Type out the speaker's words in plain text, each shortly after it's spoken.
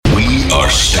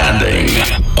standing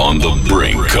on the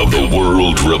brink of the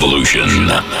world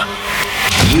revolution.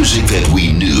 Music that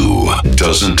we knew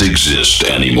doesn't exist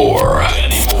anymore.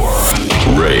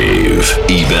 Rave,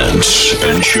 events,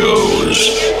 and shows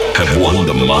have won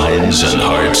the minds and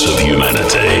hearts of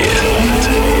humanity.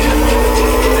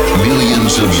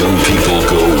 Millions of young people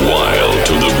go wild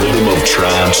to the rhythm of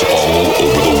trance all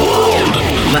over the world.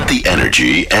 Let the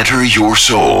energy enter your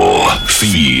soul.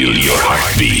 Feel your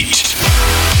heartbeat.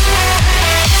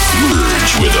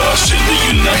 Merge with us in the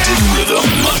united rhythm.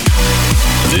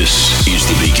 This is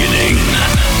the beginning.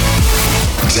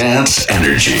 Dance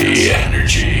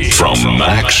Energy from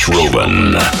Max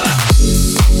Robin.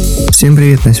 Всем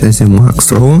привет, на связи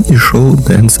Макс Роун и шоу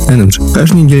Dance Energy.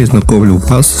 Каждую неделю знакомлю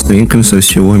вас с новинками со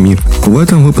всего мира. В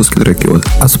этом выпуске треки от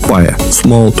Aspire,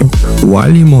 Small Talk,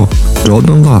 Wally Mo,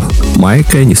 Jordan Love,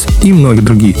 Mike Ennis и многие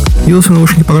другие. Делайте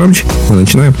наушники погромче, мы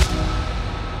начинаем.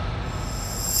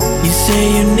 You say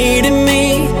you needed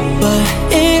me, but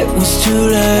it was too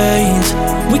late.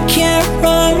 We can't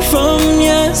run from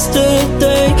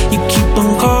yesterday. You keep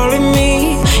on calling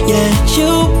me, yeah,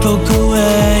 you broke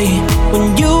away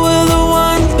when you were the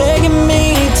one begging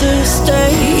me to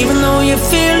stay. Even though you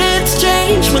feel it's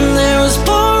changed when there was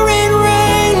pouring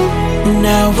rain.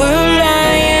 Now we're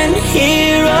lying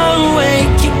here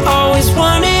awake. You always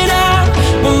wanted out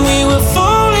when we were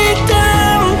falling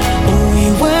down, when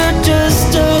we were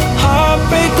just a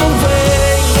heartbreak away.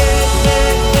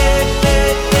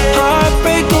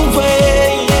 Heartbreak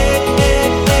away.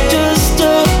 Just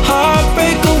a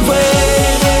heartbreak away.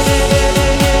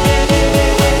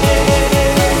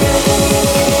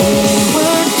 We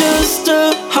were just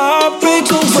a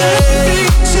heartbreak away.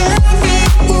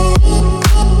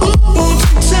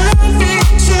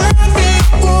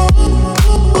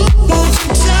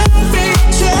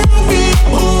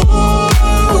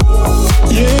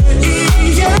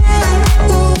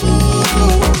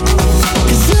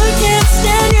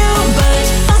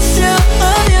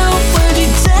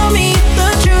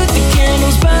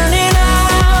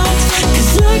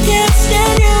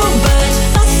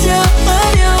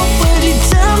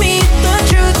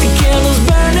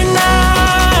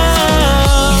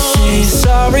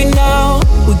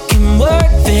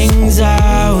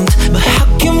 Out. But how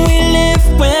can we live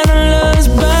when our love's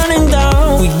burning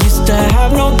down? We used to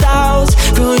have no doubts,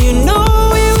 girl, you know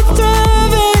we were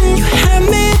thriving. You had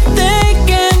me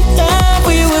thinking that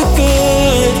we were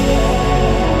good.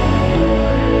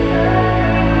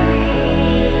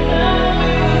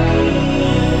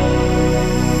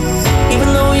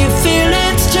 Even though you feel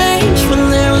it's changed when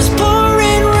there was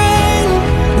pouring rain.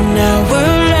 Now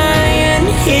we're lying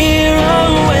here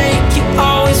awake. You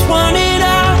always wanted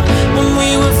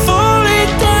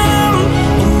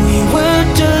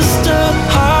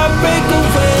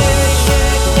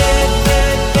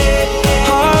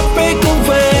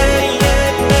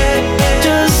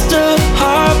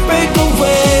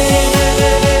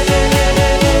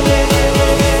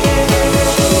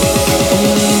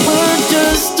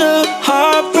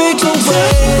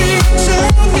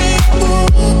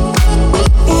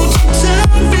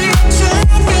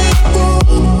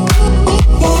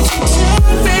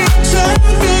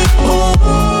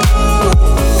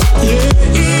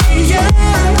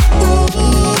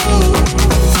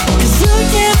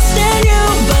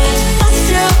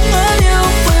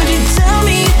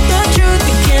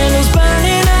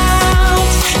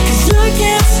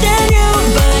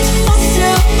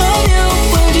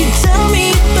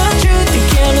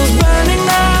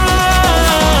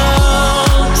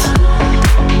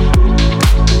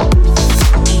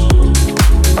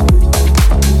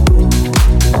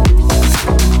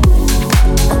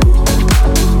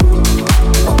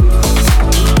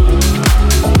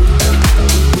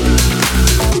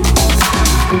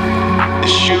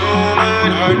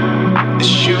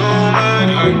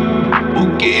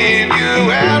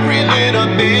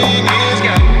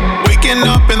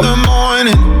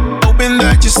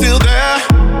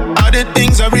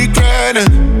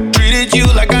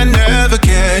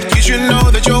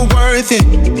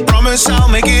I'll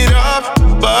make it up,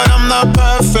 but I'm not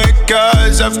perfect,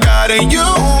 cause I've got a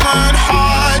human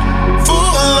heart full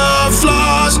of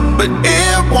flaws, but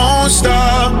it won't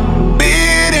stop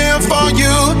beating for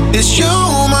you. This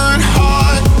human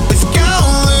heart with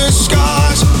countless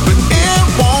scars, but it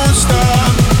won't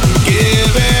stop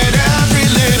giving. Every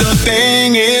little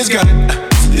thing it's got.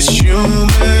 This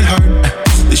human heart,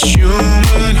 this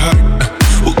human heart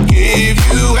will give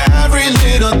you every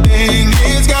little thing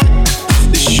it's got.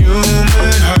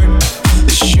 Human heart,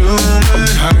 this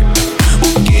human heart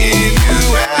will give you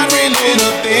every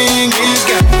little thing it's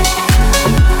got.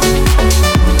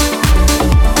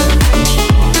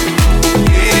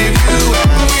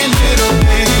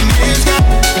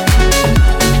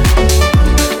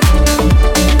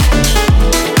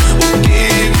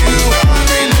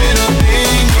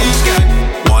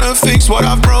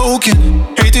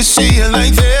 feeling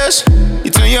like this.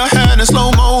 You turn your hand in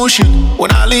slow motion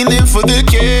when I lean in for the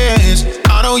kiss.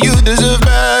 I know you deserve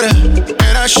better,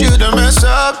 and I shouldn't mess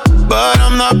up, but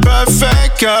I'm not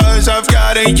perfect, cause I've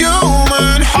got a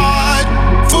human heart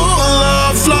full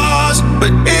of flaws,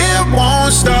 but it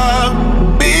won't stop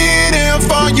beating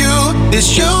for you. This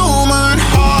human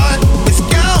heart with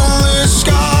countless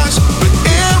scars, but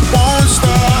it won't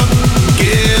stop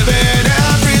giving.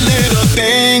 Every little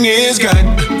thing it's got.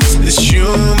 This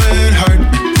human heart,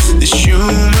 this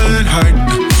human heart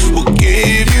will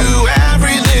give you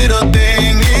every little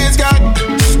thing it's got.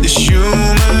 This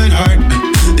human heart,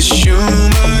 this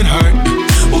human heart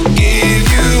will give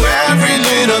you every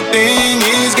little thing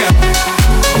it's got.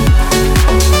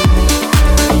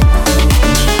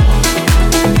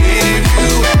 Give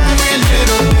you every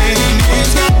little thing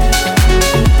it's got.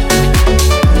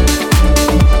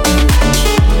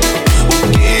 Will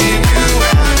give you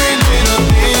every little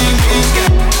thing it's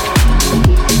got.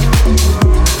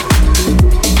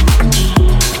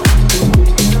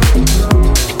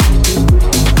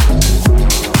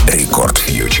 Рекорд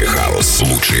Future House.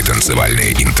 Лучшие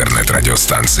танцевальные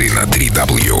интернет-радиостанции на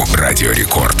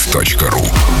www.radiorecord.ru.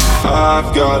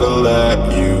 I've gotta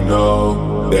let you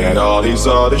know that all these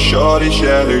other shorties,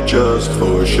 yeah, they're just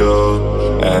for show.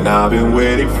 And I've been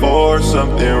waiting for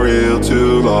something real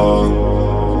too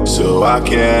long, so I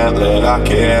can't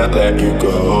let you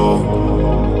go.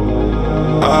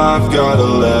 I've gotta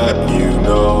let you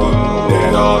know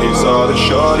that all these other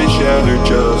shorties, yeah, they're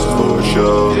just for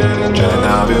show. And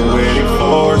I've been waiting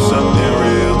for something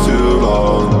real too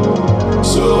long,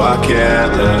 so I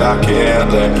can't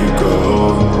let you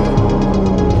go.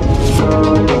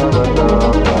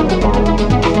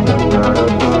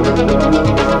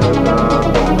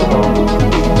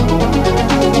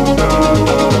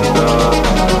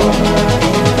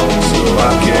 So I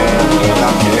can't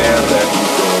let you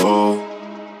go.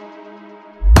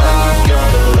 I've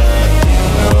gotta let you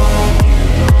know.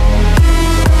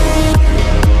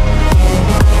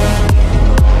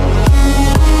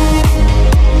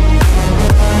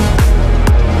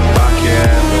 I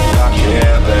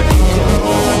can't let you go.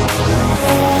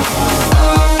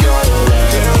 I've gotta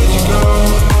let you go.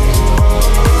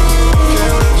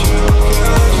 Can't let you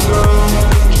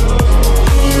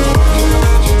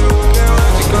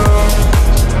go.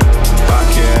 I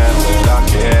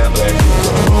can't let you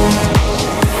go.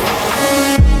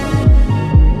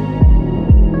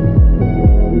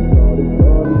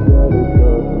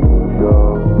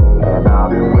 And I've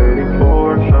been waiting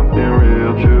for something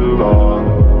real too long,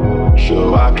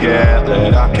 so I can't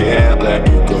let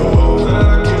you go.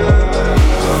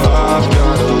 I've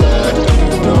gotta let you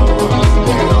know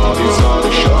that all these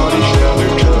other shorties, yeah,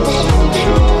 they're just for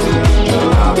show.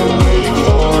 And I've been waiting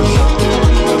for something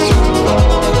real too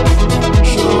long,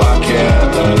 so I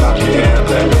can't let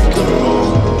you go.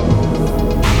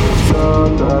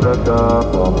 Da da da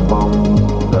bum bum,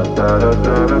 da da da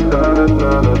da da da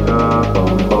da da da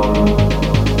bum bum,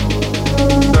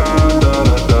 da da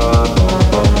da da bum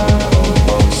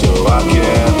bum, so I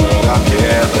can't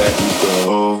let you go.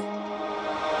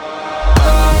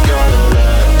 I've gotta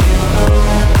let you know.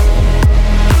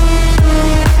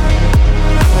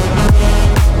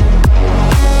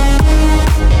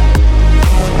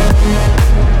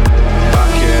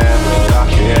 I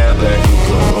can't let you go.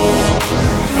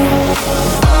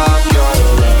 I've gotta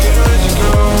let you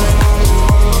go.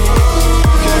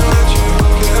 Can't let you go.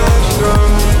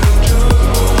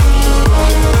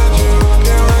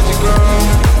 Can't let you go.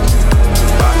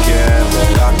 I can't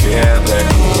let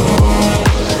you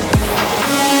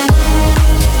go.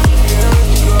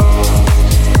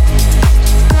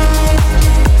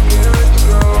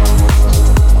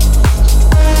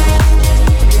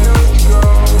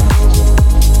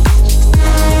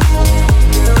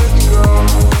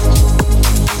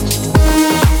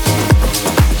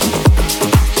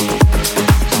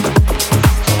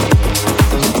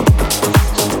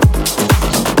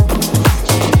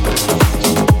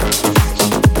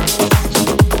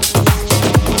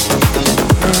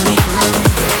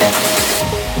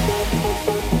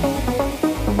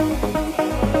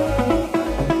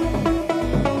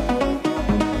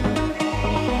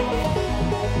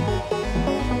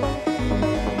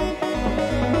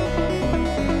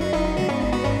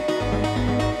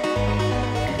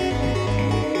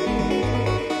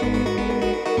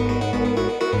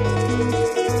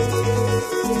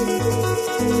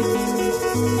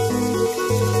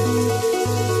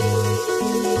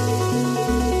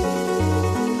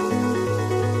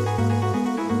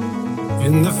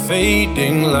 In the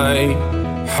fading light,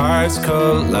 hearts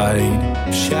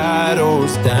collide.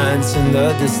 Shadows dance in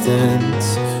the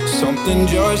distance. Something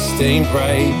just ain't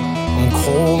right. I'm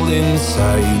cold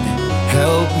inside.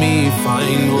 Help me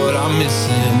find what I'm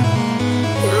missing.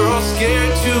 We're all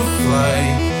scared to fly,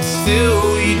 still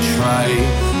we try.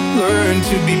 Learn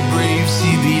to be brave,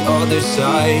 see the other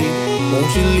side.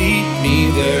 Won't you lead me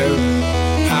there?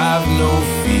 Have no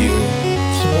fear.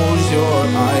 Close your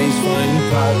eyes, find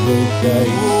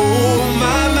paradise. Oh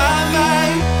my, my, my.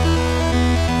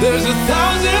 There's 1,000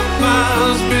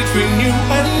 miles between you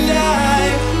and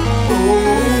I. Oh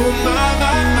my,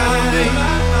 my, my.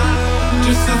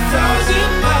 Just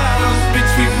 1,000 miles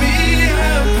between me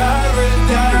and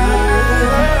paradise.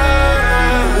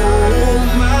 Oh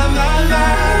my, my,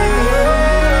 my.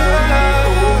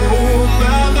 Oh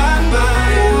my, my, my.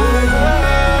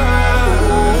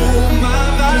 Oh my,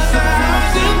 my, just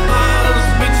 1,000 miles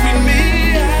between me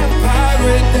and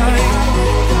paradise.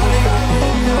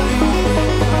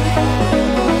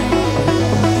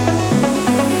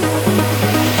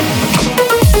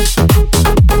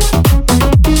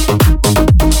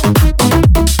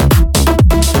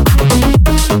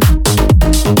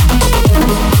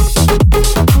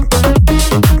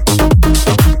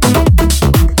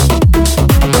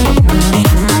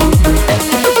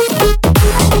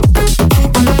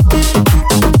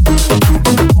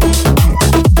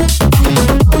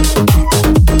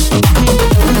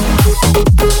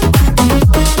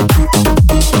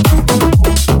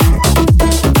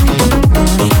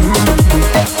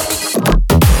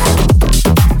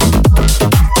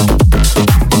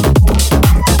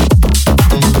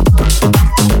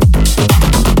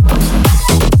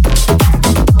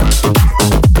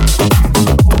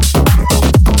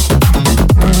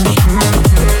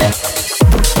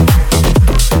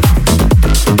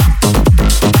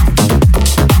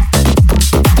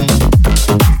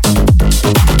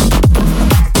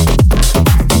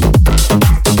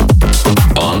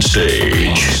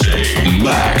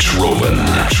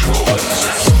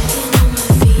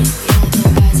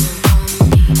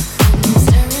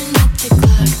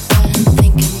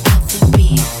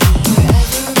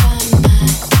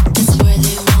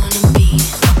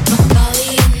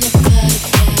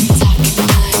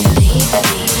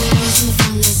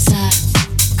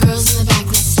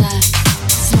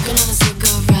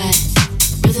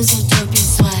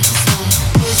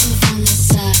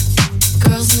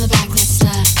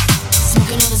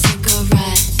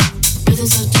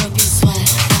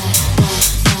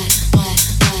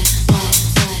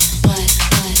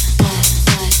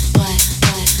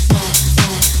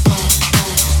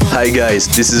 Hi guys,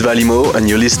 this is Valimo and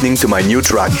you're listening to my new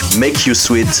track, Make You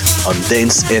Sweet on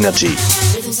Dance Energy.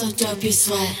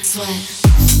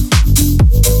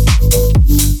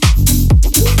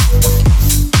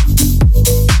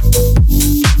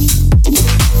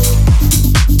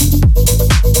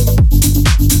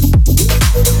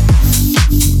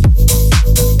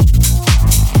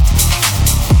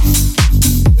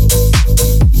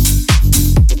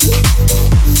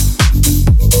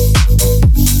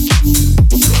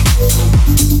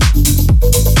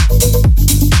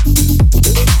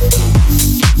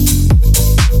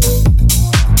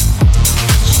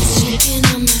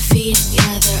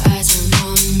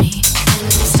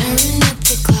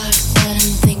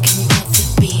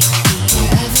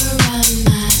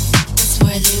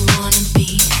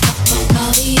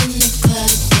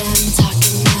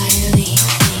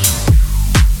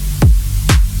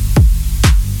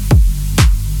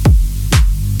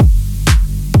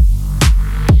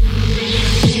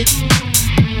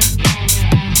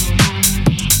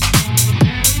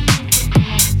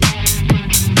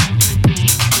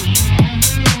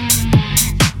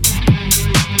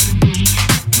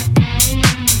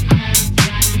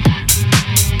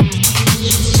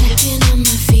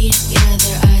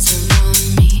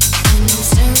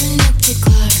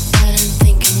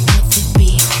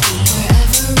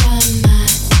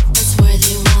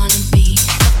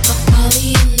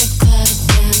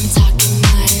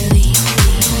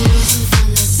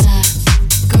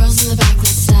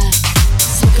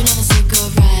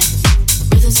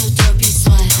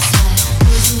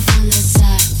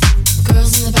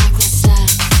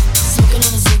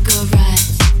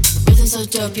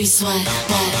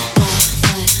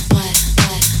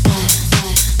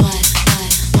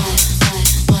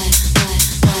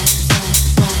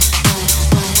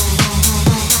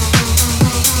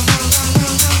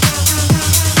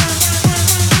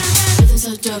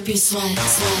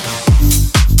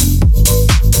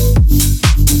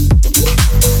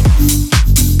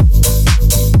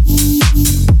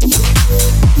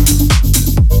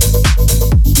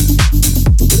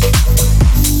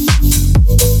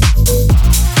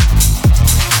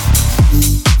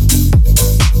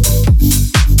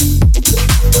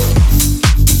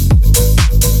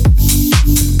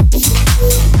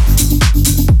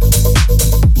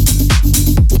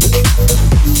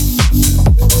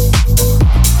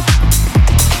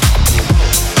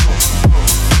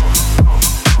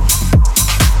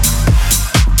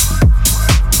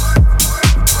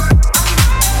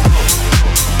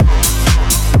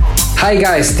 Hi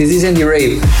guys, this is Andy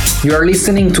Rave. You are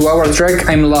listening to our track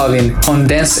I'm Loving on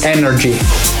Dance Energy.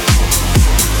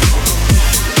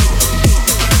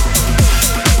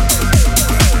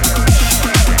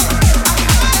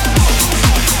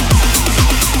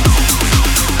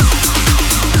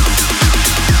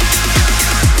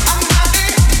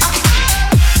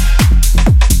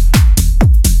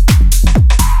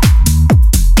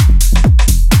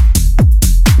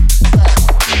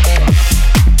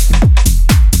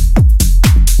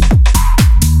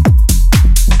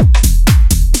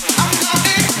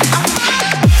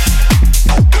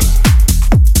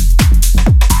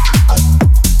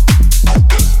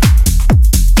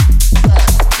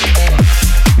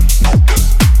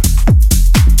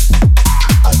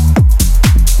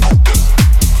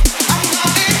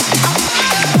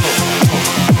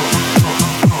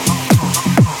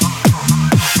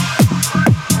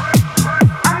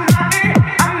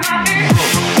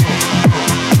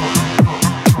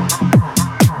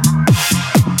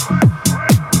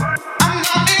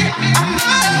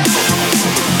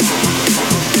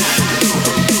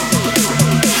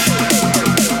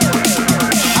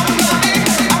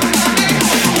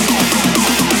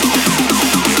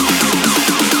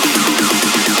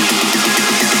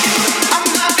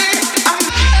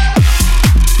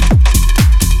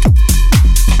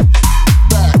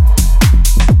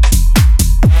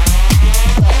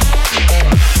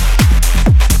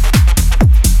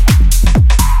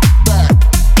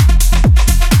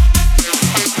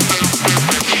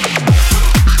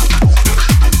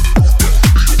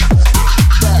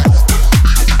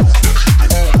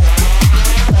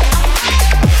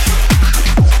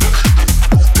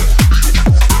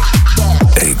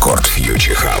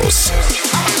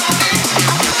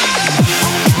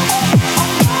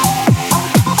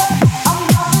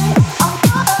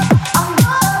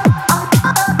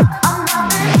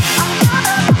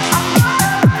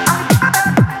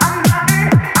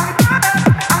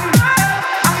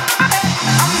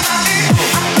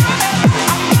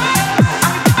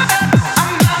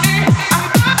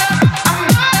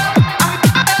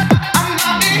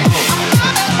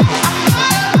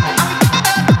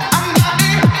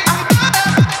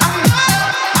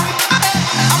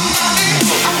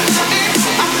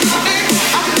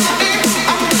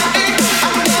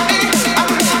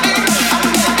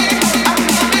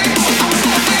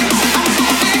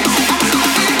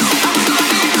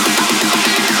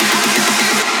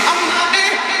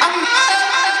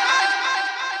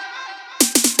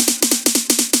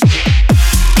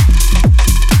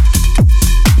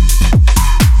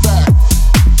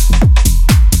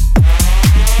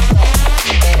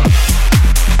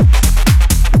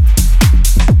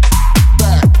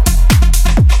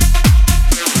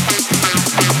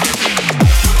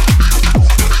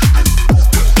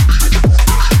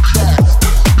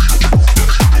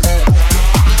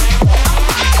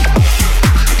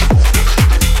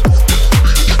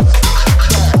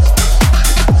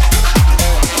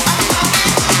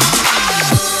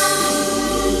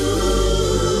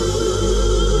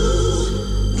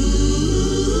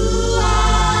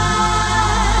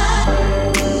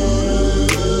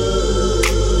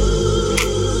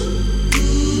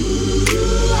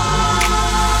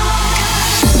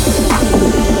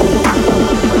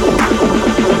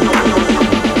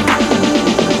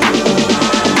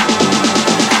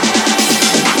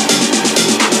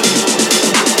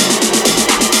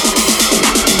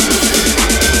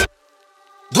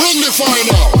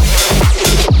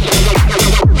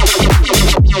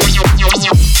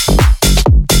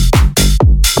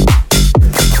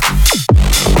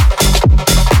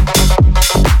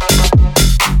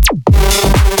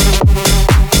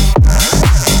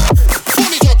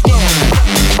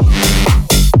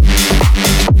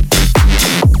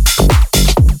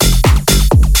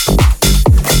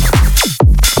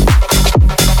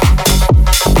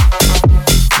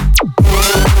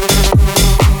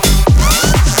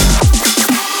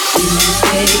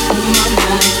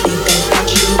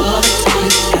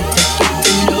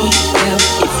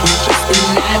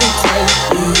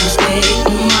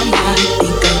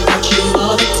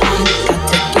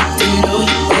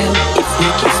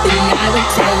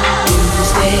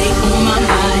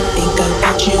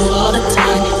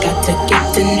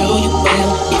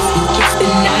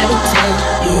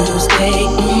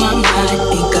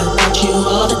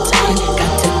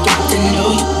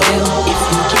 If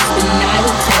you kiss, then I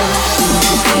will tell you.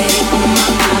 Stay on my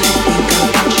mind.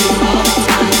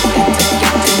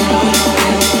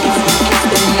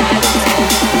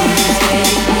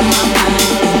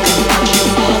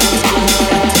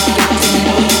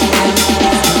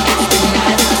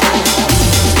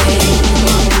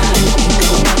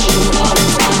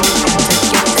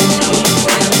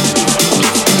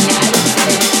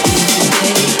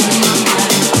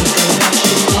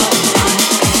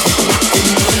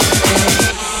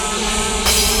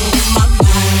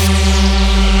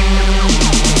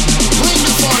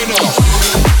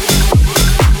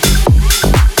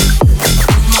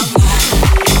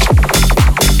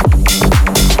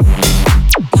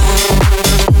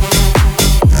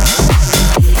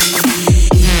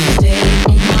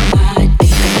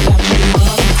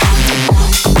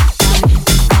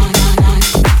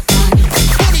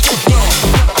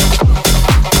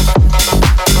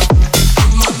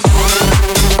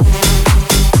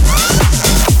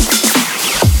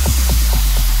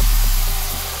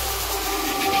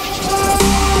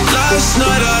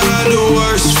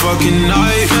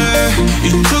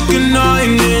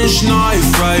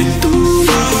 right through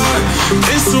my heart.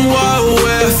 It's a while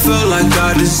where I felt like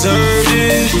I deserved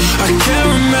it. I can't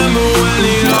remember when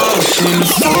it all seemed to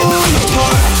fall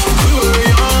apart. We were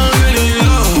young and in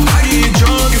love. I get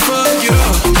drunk and fuck it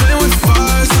up. Playing with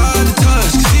fire's hard to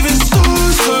touch, 'cause even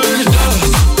stars turn to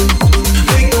dust.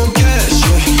 They gon' catch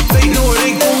ya, they know it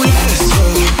ain't gon' last ya.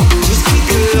 Just keep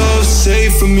your love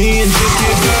safe for me and just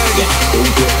get back.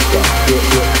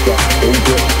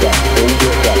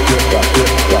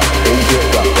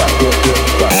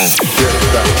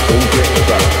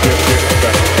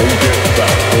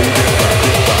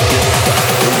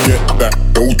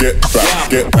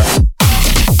 Get back.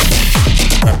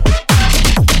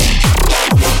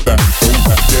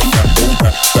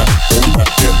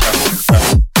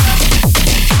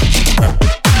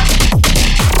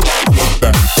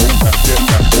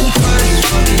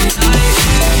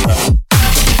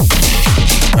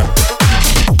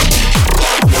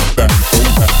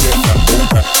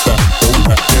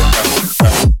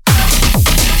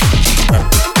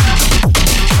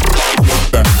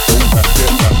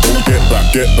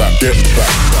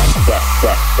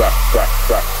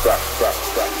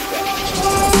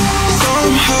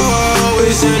 Somehow I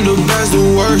always end up as the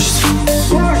worst.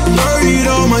 Buried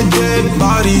all my dead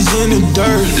bodies in the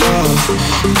dirt, love.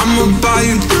 I'ma buy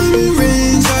you diamond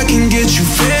rings, I can get you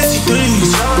fancy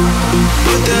things,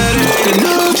 but that ain't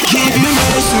enough to keep you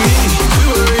next to me. We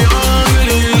were young and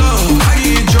in love. I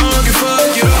get drunk and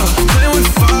fuck it up. Playing with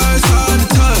fire's hard to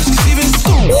touch, 'cause even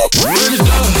stars turn to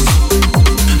dust.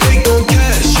 They gon'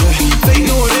 catch ya, they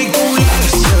know it ain't gon'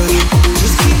 last ya.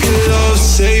 Just keep your love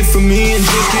safe for me and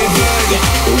just get back.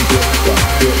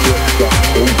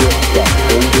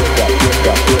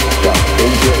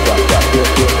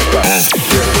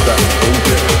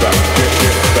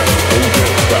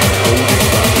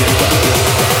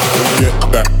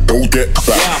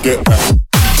 Get back.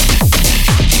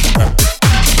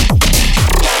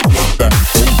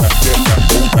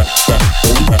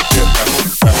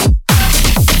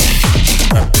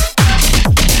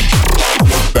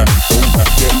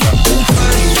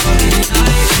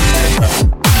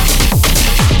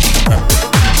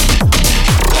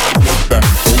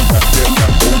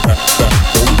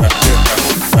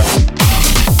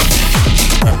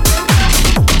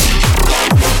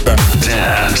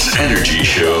 Dance Energy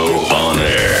Show on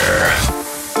air.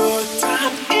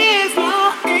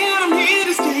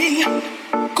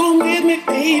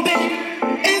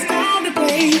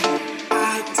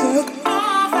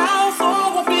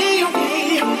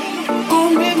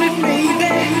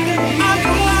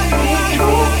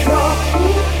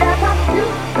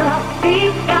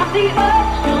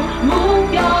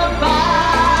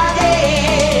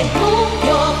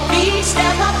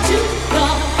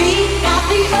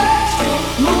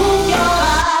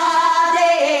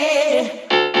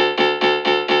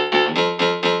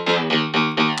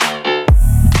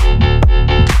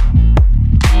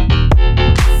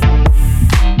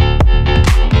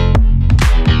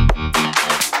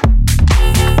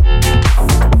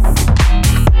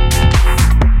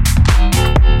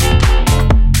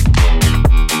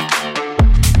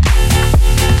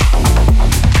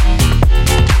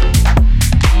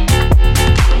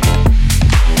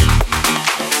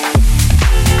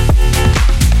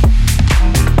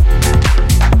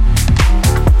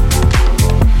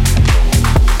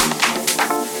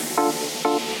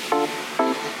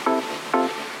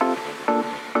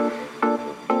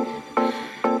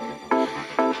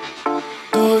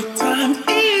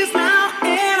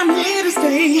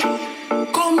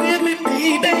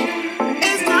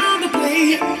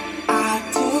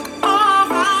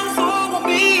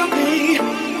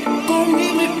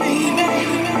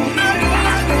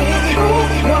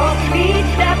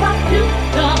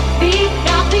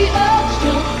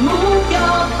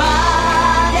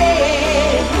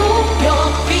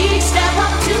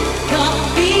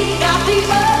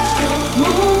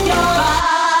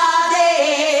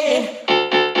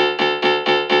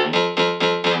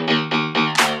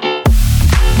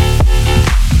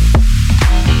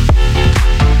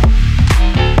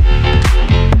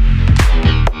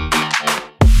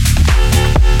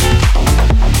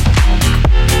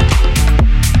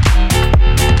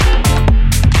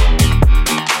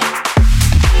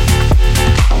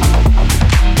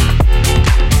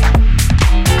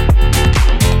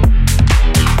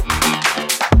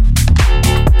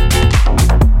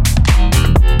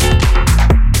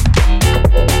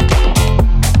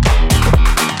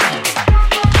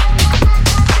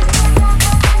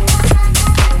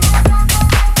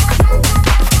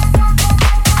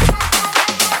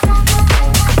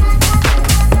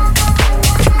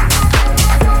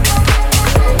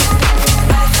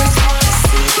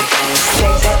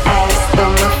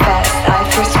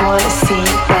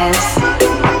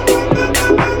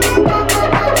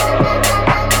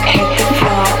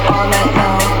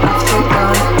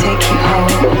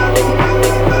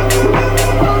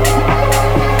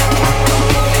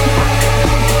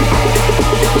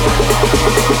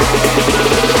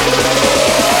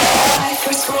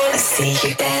 see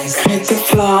you dance. Hit the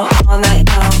floor all night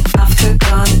long. After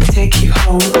gone, take you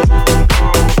home.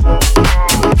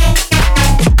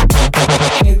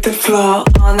 Hit the floor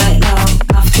all night long.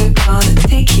 After gone,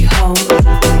 take you home.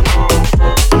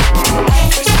 I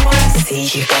just wanna see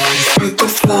you dance. Hit the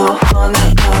floor all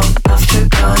night long. After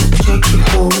gone, take you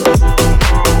home.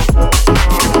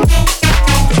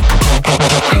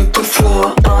 Hit the floor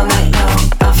all night long.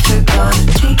 After gone,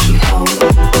 take you home.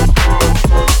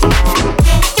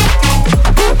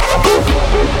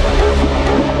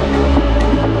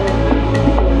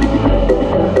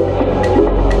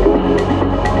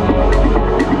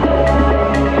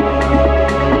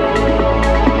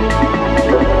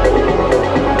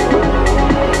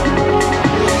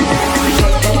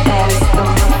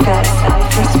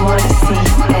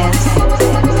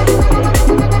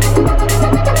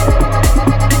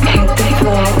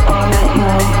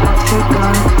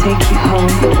 Take you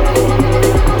home.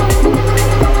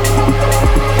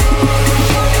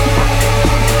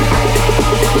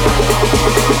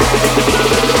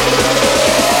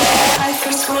 I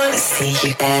first wanna see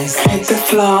you dance. Hit the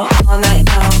floor all night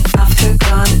long. After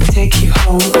gone, take you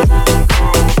home.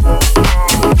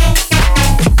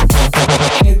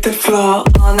 Hit the floor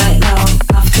all night long.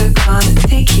 After gone,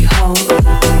 take you home.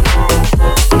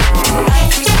 I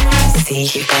first wanna see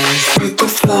you dance. Hit the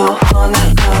floor all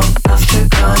night long. After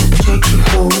gone, take you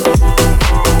home.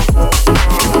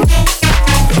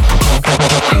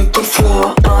 Hit the floor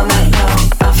all night long.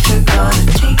 After gone,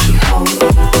 take you home.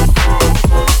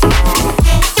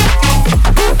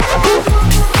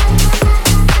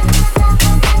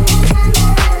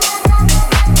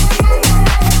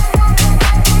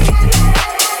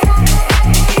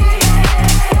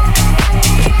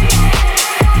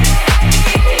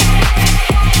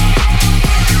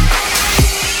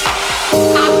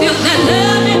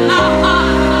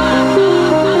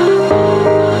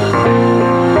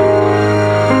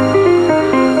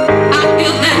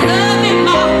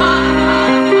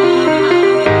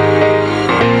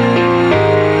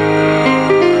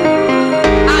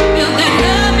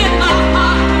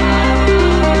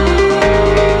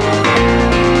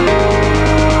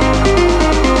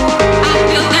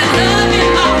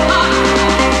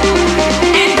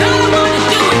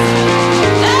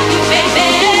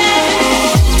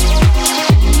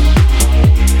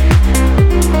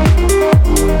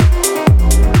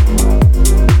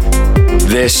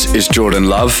 This is Jordan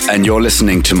Love, and you're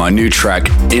listening to my new track,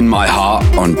 In My Heart,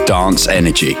 on Dance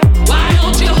Energy. Why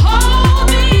don't you hold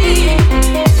me?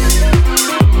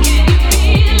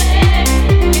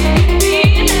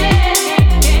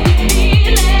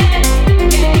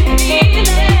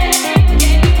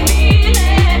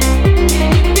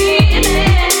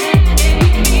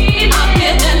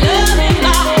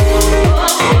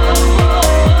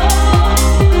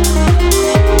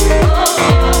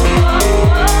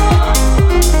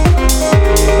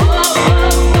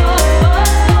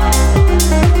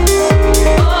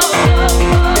 Oh,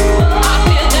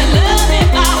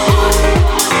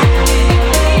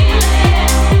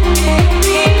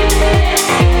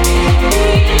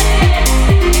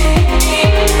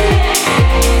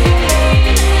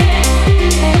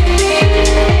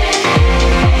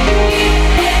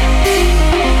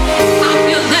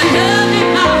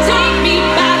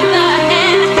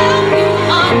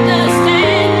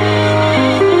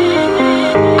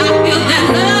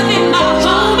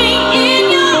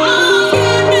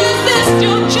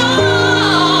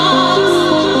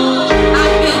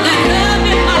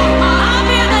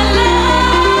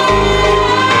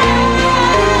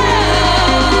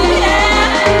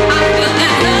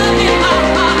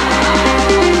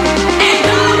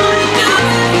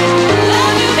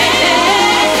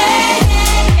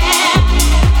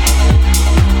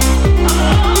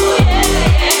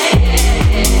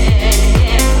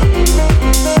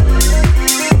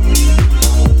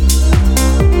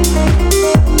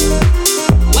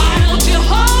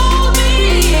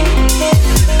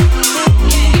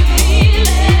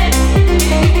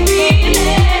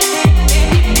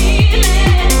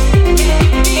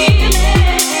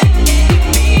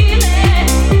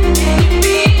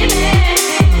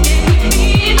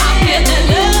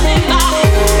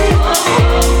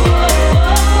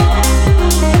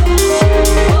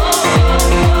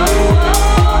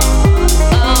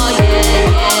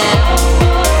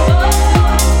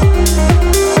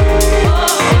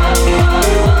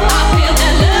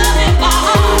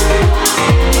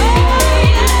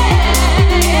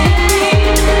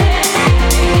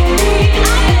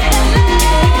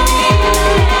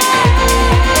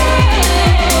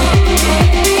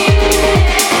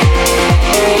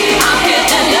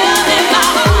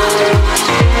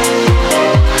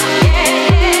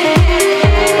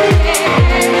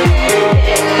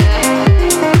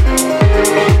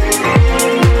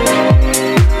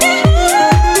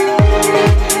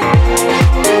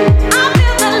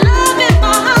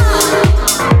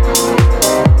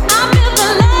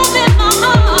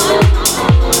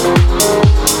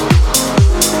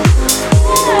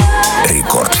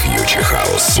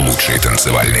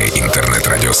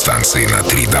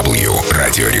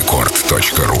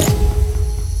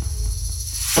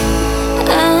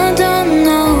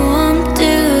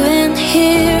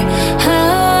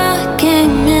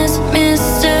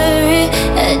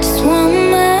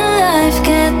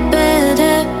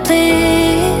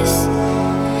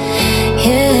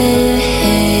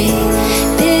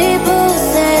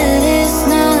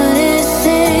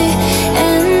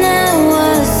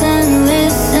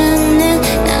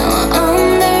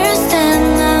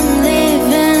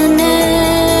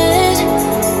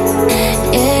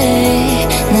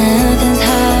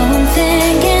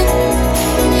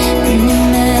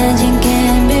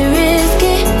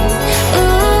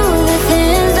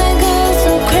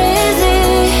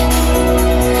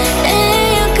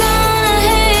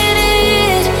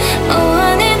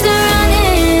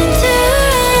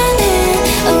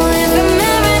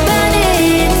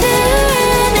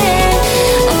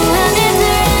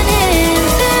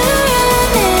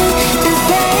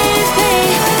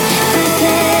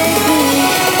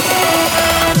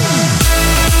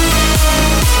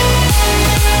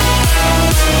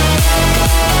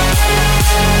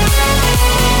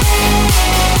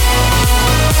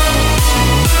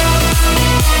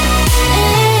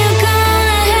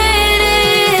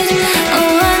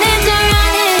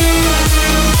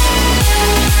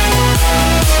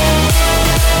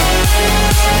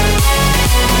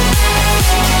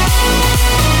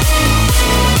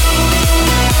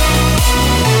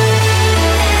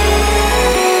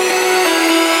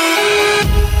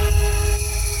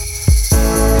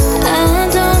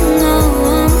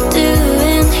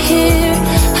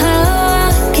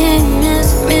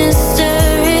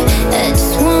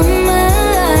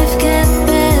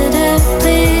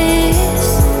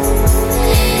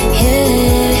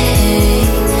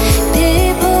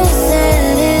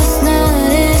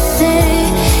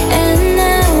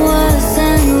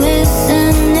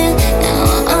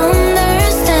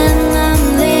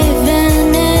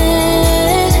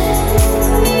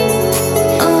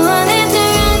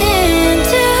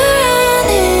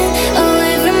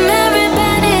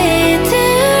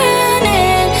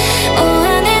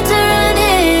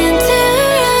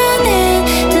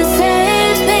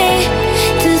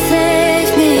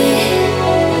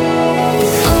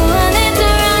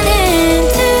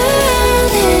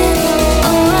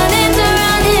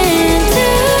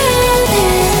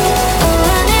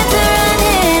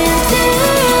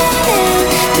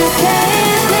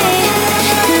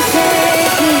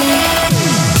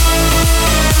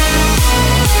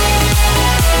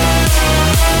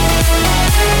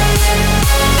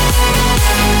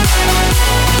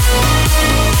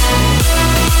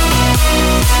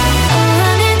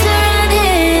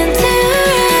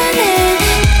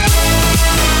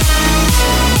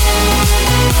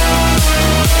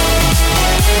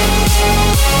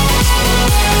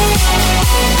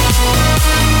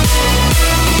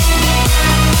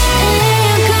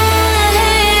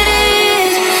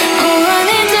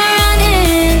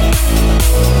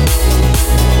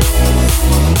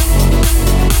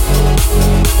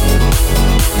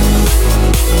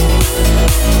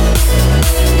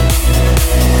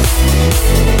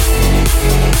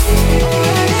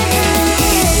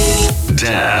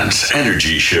 Dance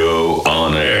Energy Show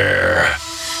on air.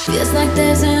 Feels like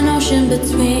there's an ocean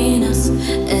between us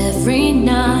every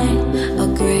night, a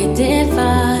great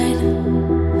divide.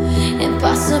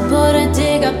 Impossible to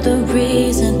dig up the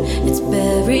reason, it's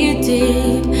buried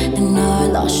deep in our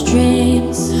lost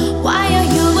dreams. Why are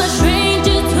you a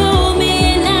stranger to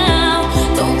me now?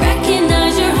 Don't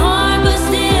recognize your heart, but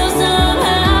still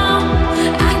somehow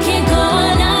I can't go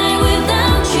a night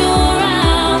without you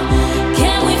around.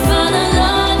 Can we find the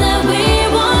love that we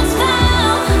once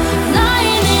found?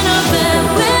 Lying in our bed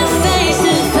with face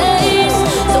to face.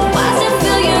 So why does it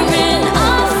feel you're in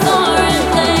a foreign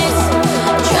place?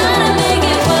 Trying to make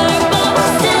it work, but we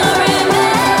still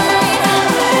remain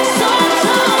so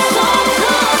close, so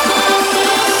close, but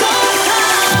still so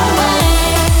far away.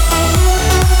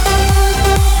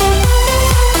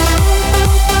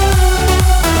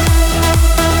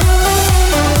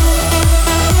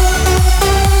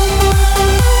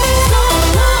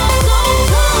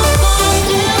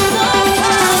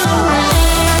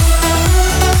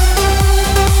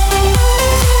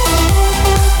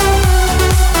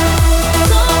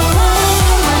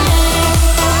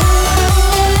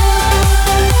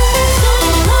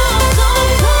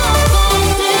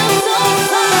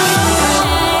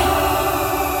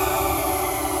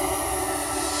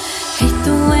 Hate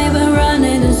the way we're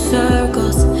running in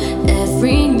circles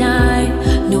every night,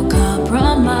 no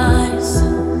compromise.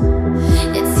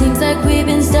 It seems like we've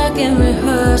been stuck in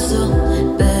rehearsal,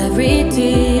 buried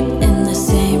deep in the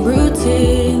same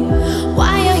routine.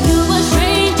 Why are you a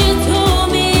stranger to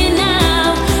me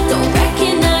now? Don't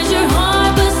recognize your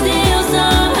heart, but still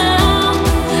somehow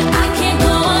I can't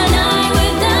go a night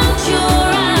without you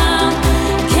around.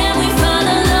 Can we find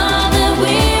the love that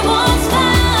we once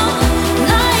found?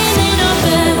 Lying in our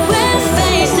bed with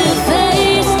face to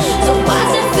face. So why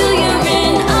does it feel you're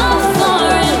in a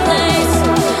foreign place?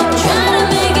 Trying to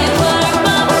make it work,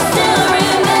 but we still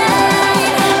remain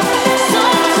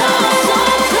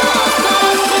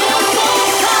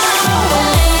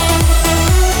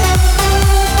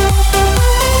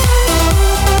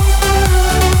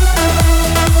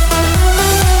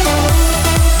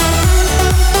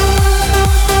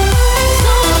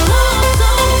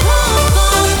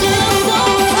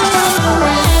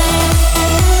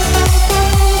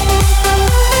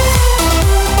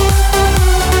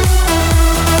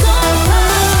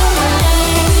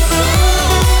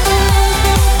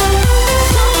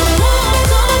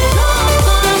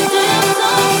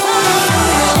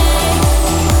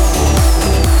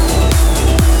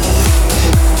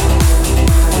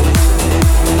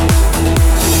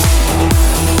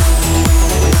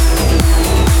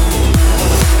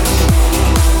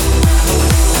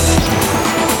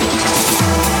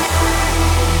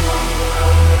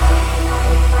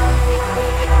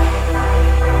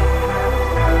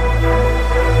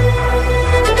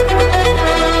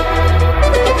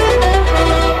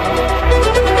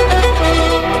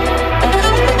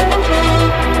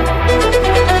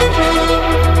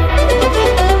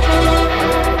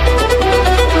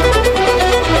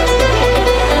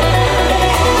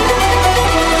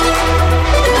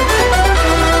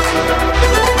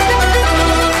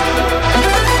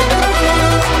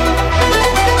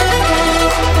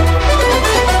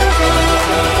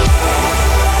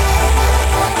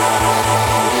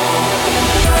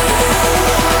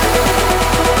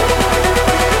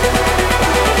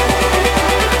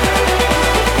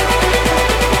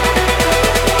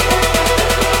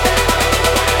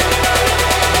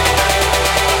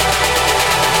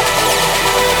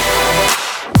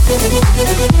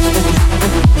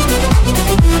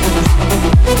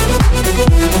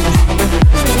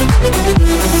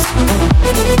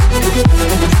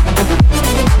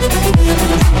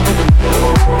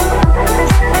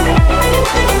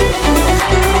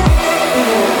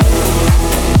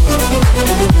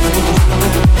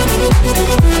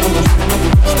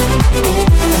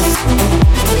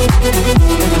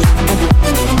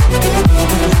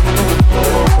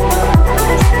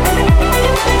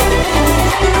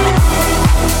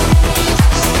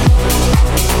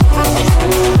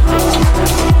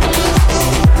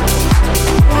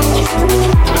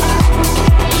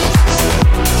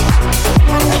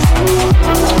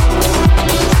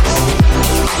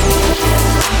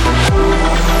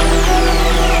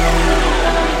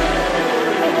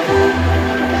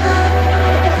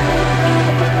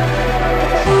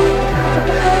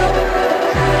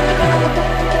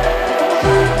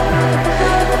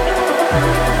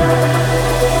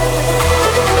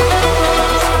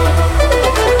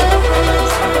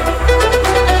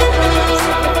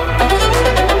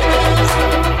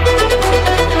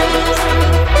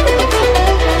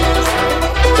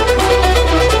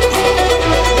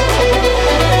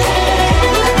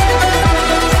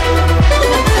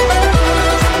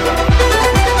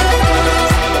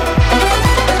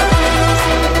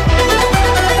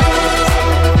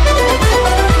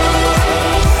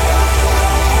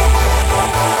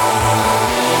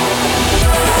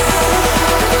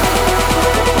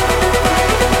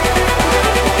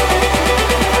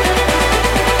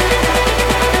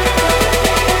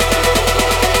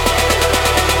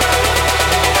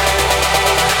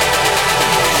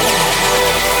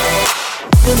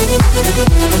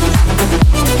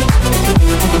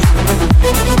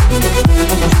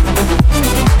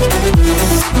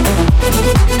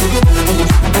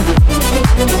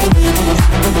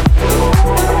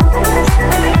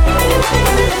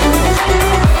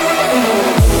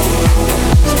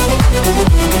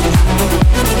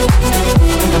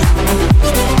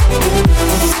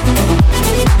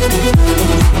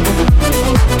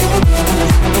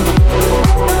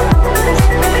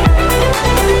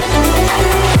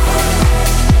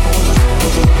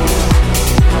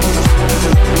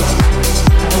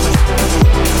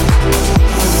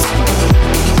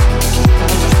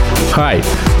Hi,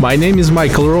 my name is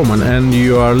Michael Roman and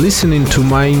you are listening to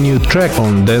my new track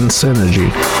on Dance Energy.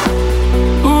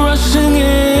 Rushing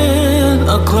in,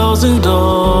 a closing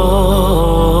door.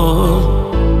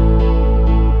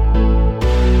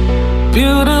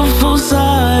 Beautiful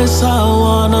sights I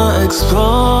wanna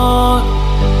explore.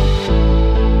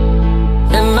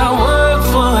 And I work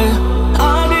for it,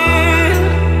 I did.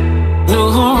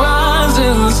 New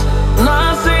horizons,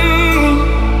 nothing.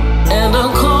 And a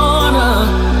corner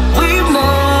we've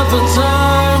never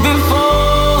turned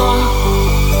before.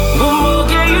 What more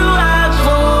can you ask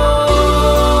for?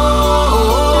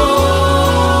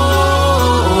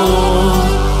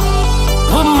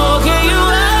 What more can you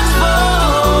ask for?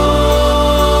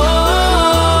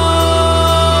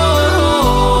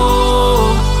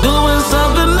 Doing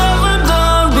something never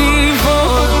done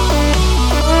before.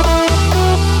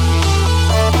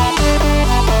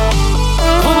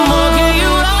 What more can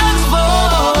you ask for?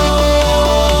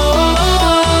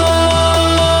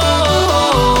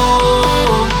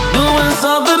 Doing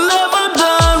something never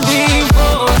done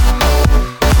before.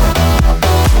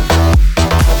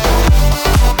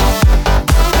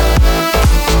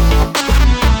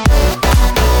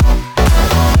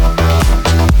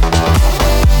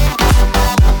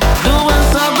 Doing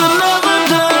something never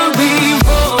done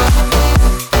before.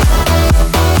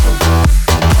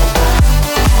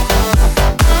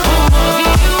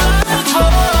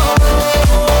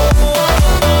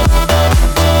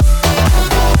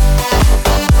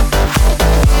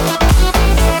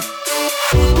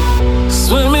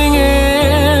 Swimming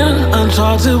in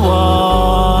uncharted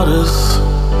waters.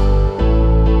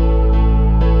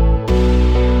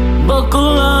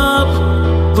 Buckle up,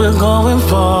 we're going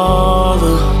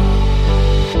farther.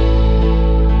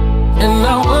 And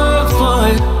I work for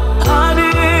it, I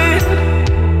did.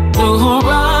 New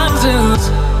horizons,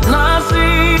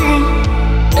 nothing.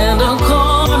 And a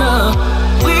corner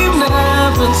we've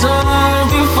never turned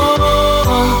before.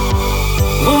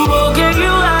 What more can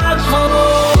you ask for?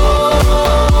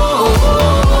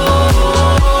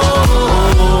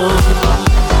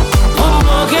 What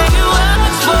more can you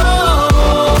ask for?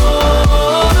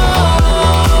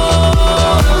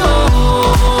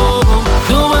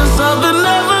 Doing something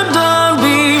never done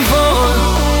before.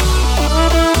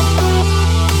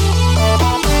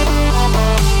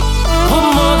 What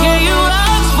more can you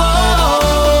ask for?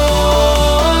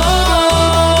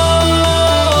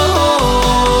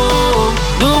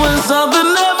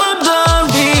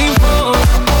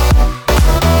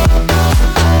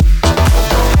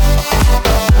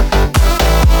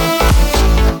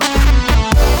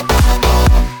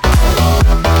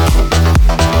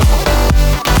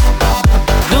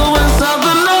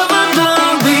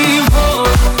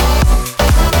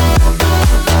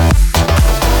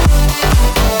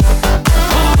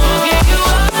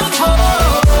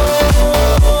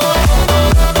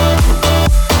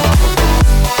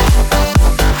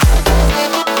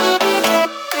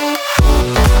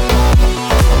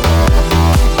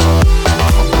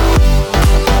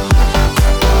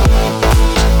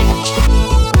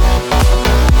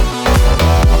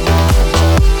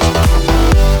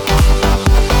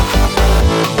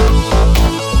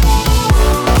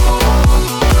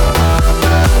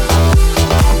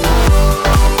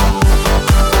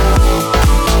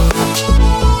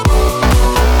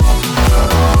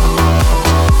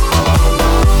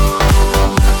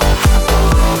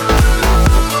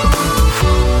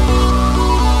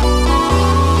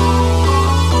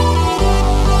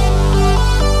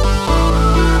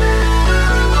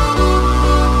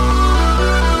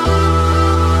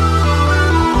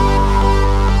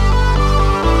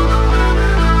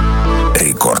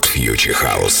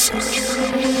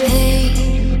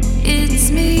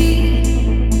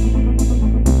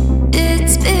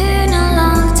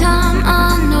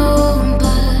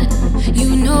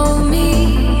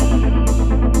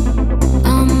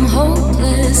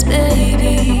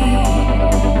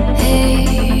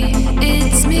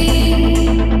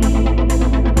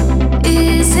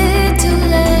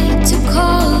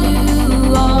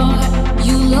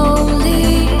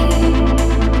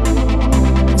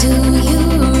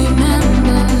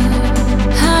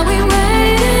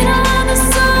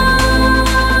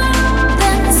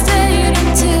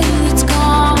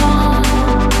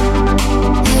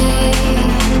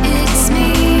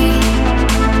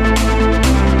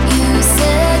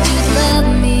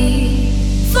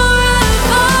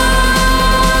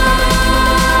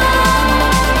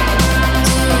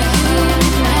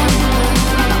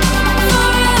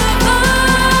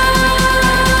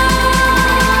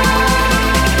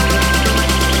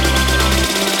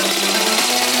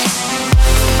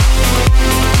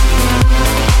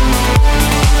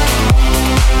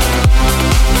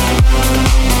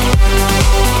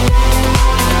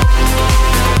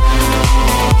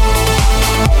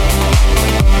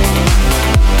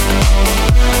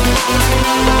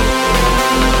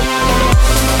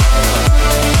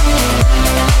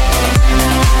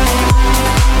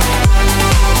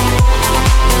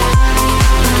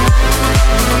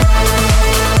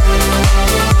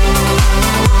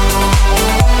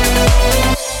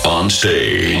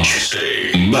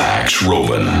 stage, Max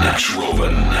Roven.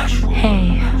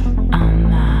 Hey,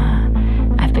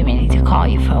 I've been meaning to call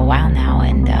you for a while now,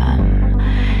 and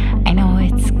I know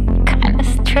it's kind of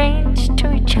strange to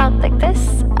reach out like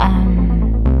this,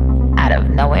 out of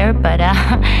nowhere, but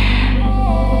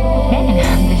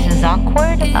man, this is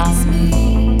awkward. I'm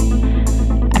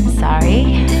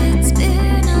sorry.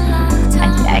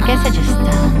 I guess I just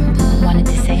wanted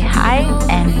to say hi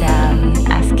and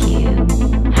ask you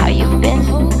how you've been,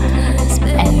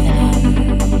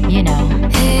 and you know.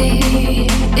 Hey,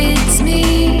 it's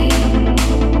me.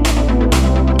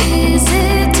 Is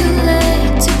it too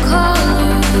late to call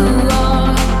you?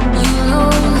 Are you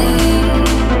lonely?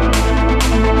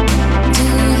 Do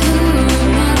you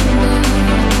remember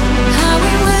how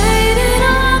we waited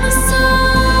on the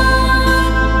sun,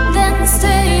 then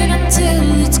stayed until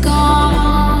it's gone?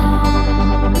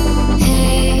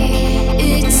 Hey,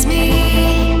 it's me.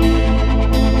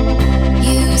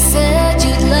 You said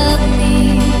you'd love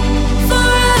me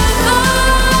forever.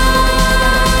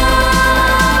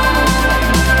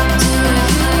 Do you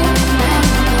remember?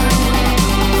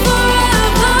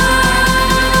 Forever.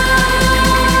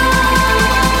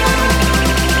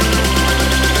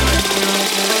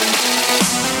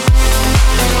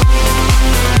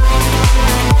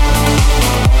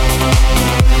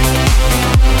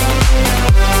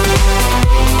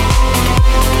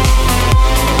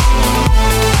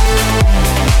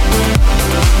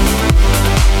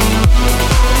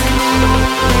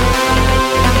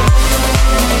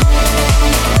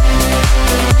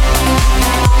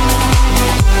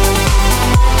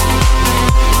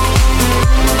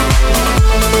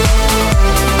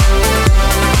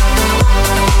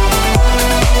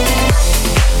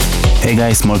 Hey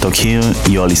guys, Smalltalk here,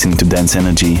 you're listening to Dance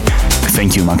Energy.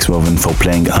 Thank you Max Roven for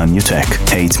playing a new track.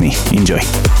 Hey, it's me, enjoy.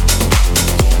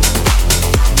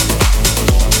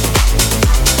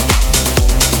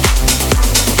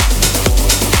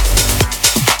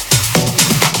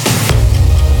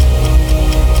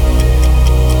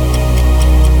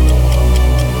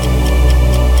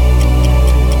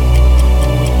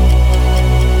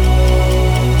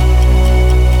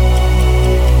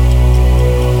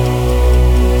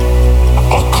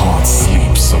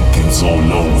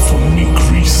 all over me,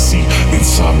 greasy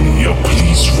insomnia.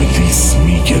 Please release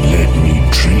me and let me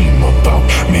dream about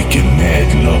making mad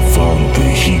love on the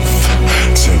heath,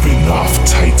 tearing off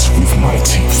tights with my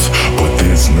teeth. But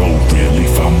there's no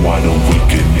relief. I'm wide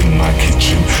awake and in my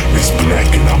kitchen it's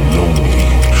black and I'm lonely.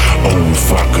 Oh,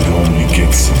 if I could only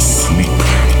get some sleep.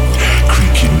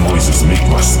 Creaky noises make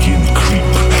my skin creep.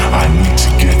 I need to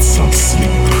get some sleep.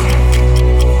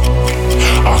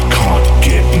 I can't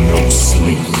get no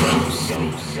sleep.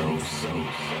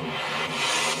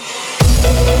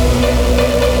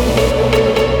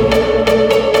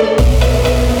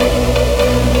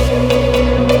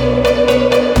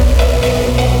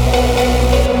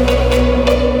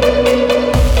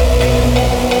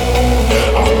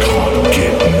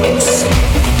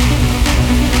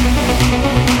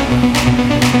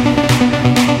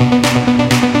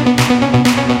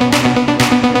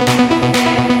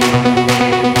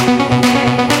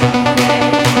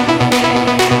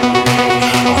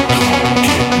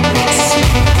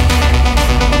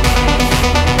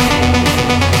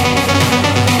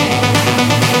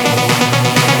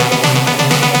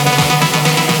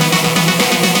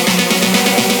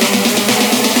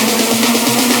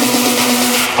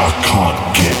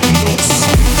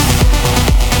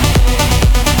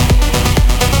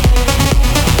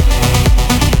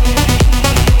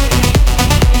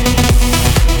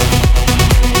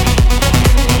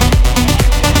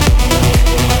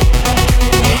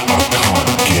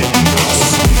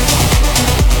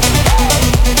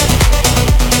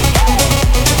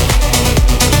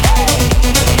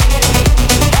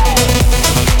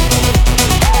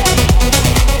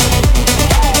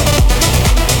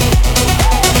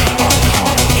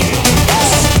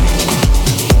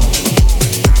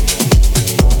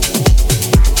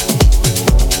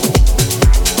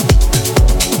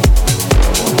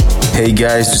 Hey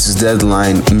guys, this is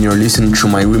Deadline and you're listening to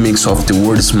my remix of The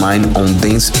World Is Mine on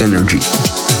Dance Energy.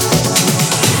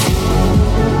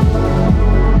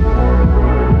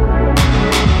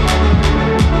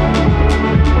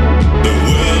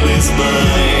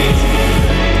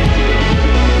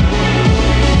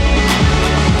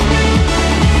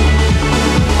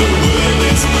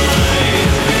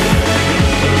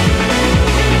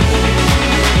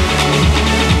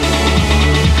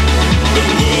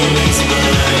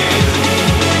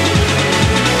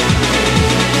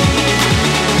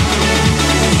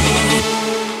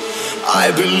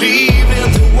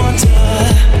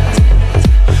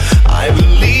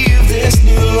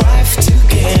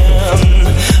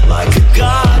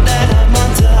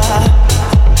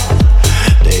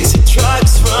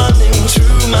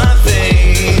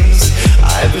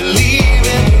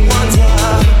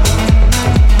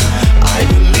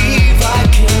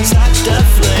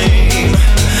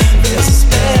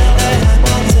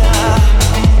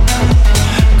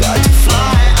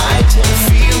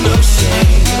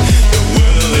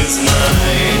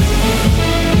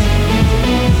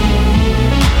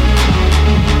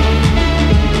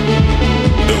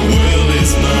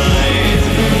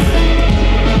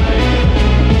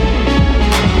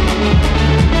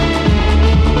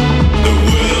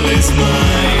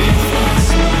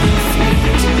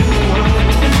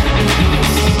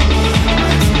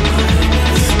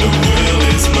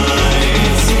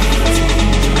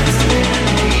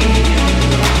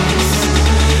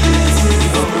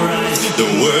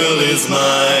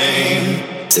 mine.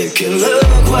 Take a look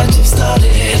what you've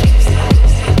started.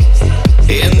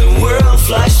 In the world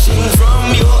flashing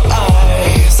from your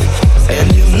eyes, and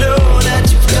you know that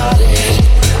you've got it.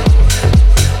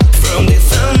 From the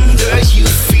thunder you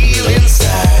feel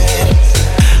inside,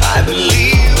 I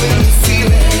believe in the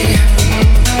feeling.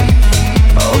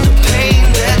 All the pain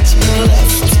that you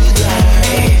left to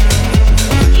die,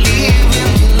 believe in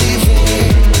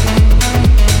believing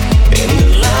in the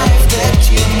life that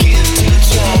you give to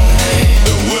try.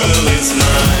 The world is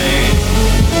mine.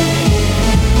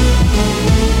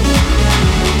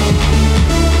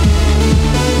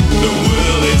 The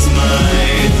world is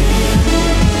mine.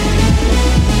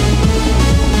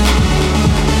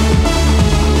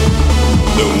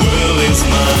 The world is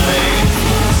mine.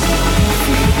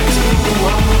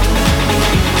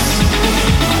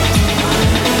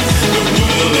 The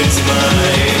world is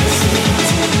mine.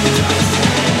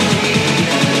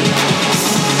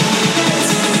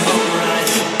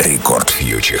 Рекорд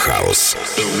Future House.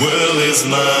 The world is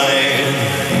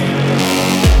mine.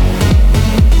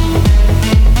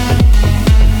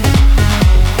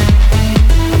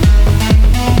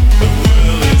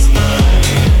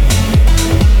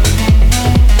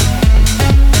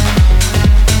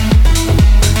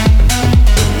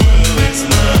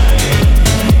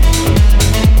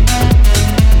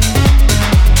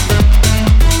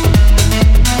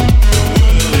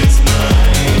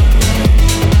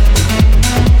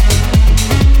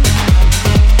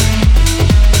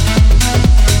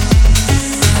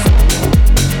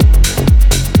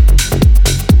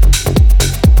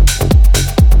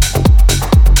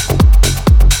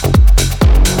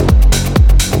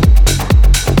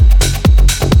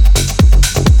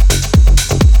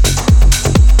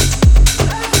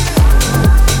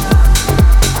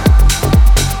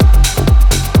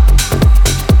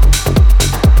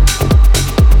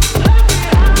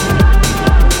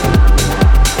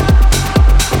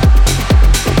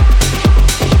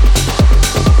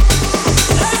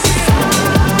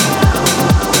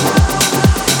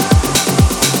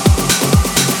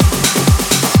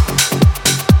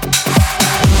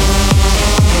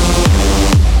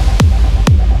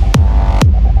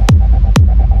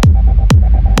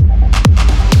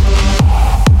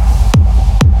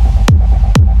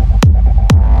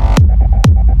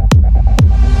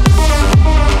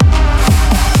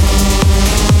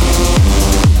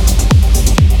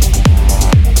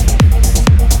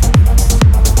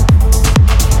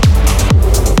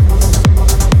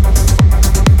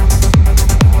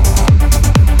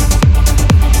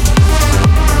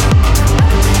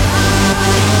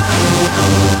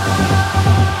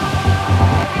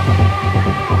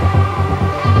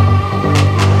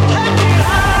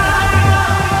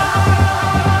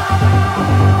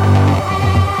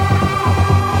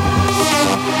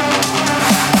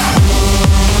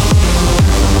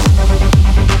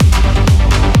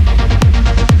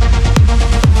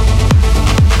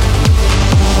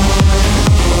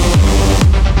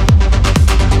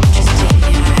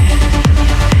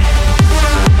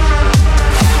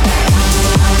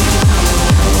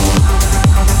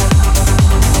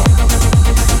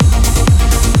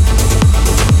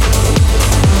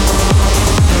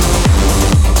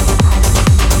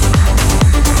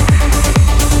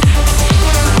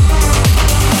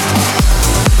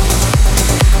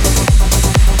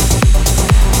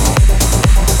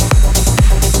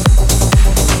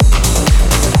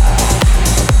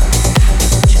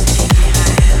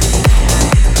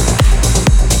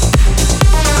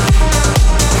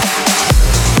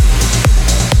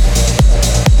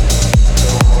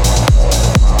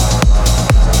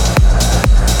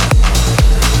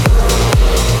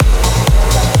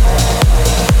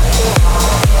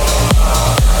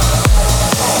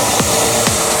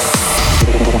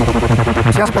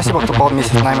 Всем спасибо, кто был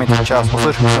вместе с нами этот час.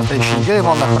 Услышимся на следующей неделе в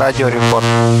волнах Радио Рекорд.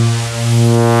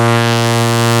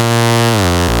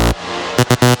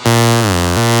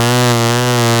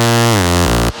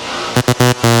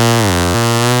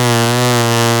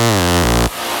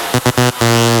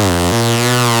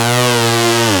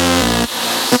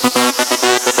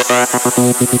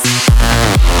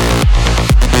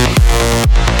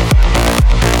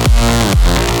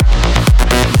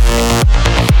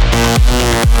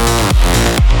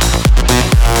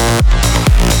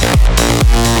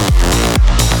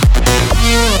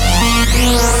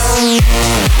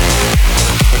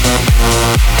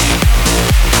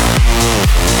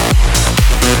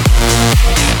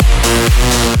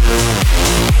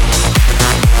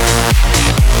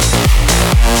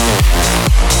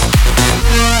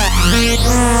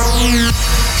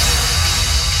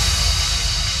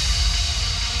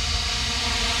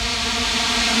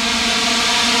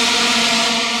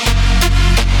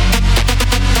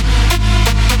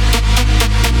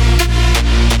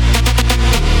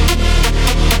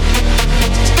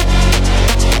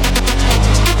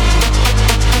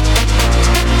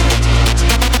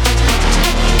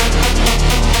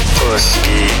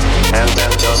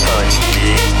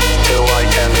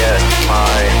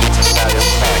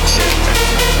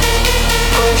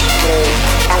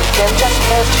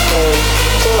 Just me.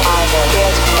 Do I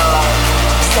get my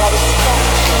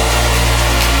satisfaction?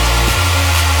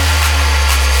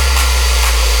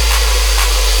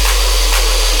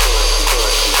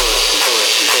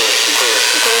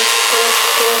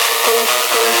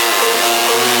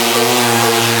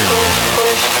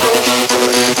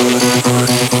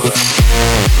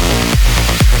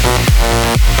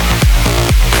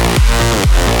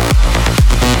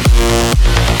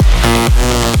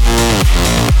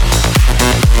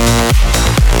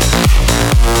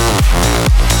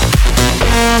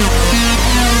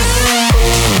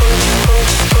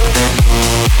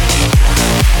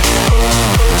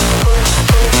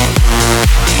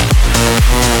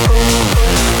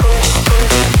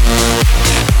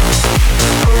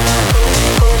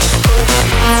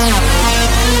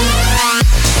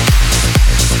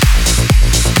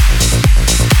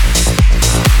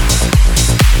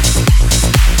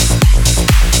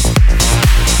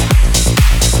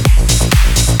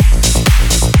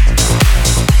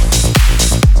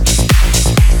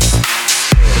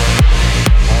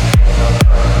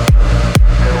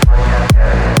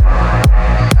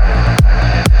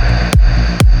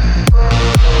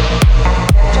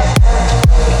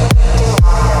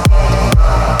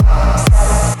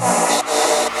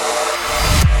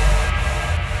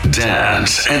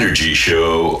 Dance Energy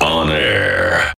Show on air.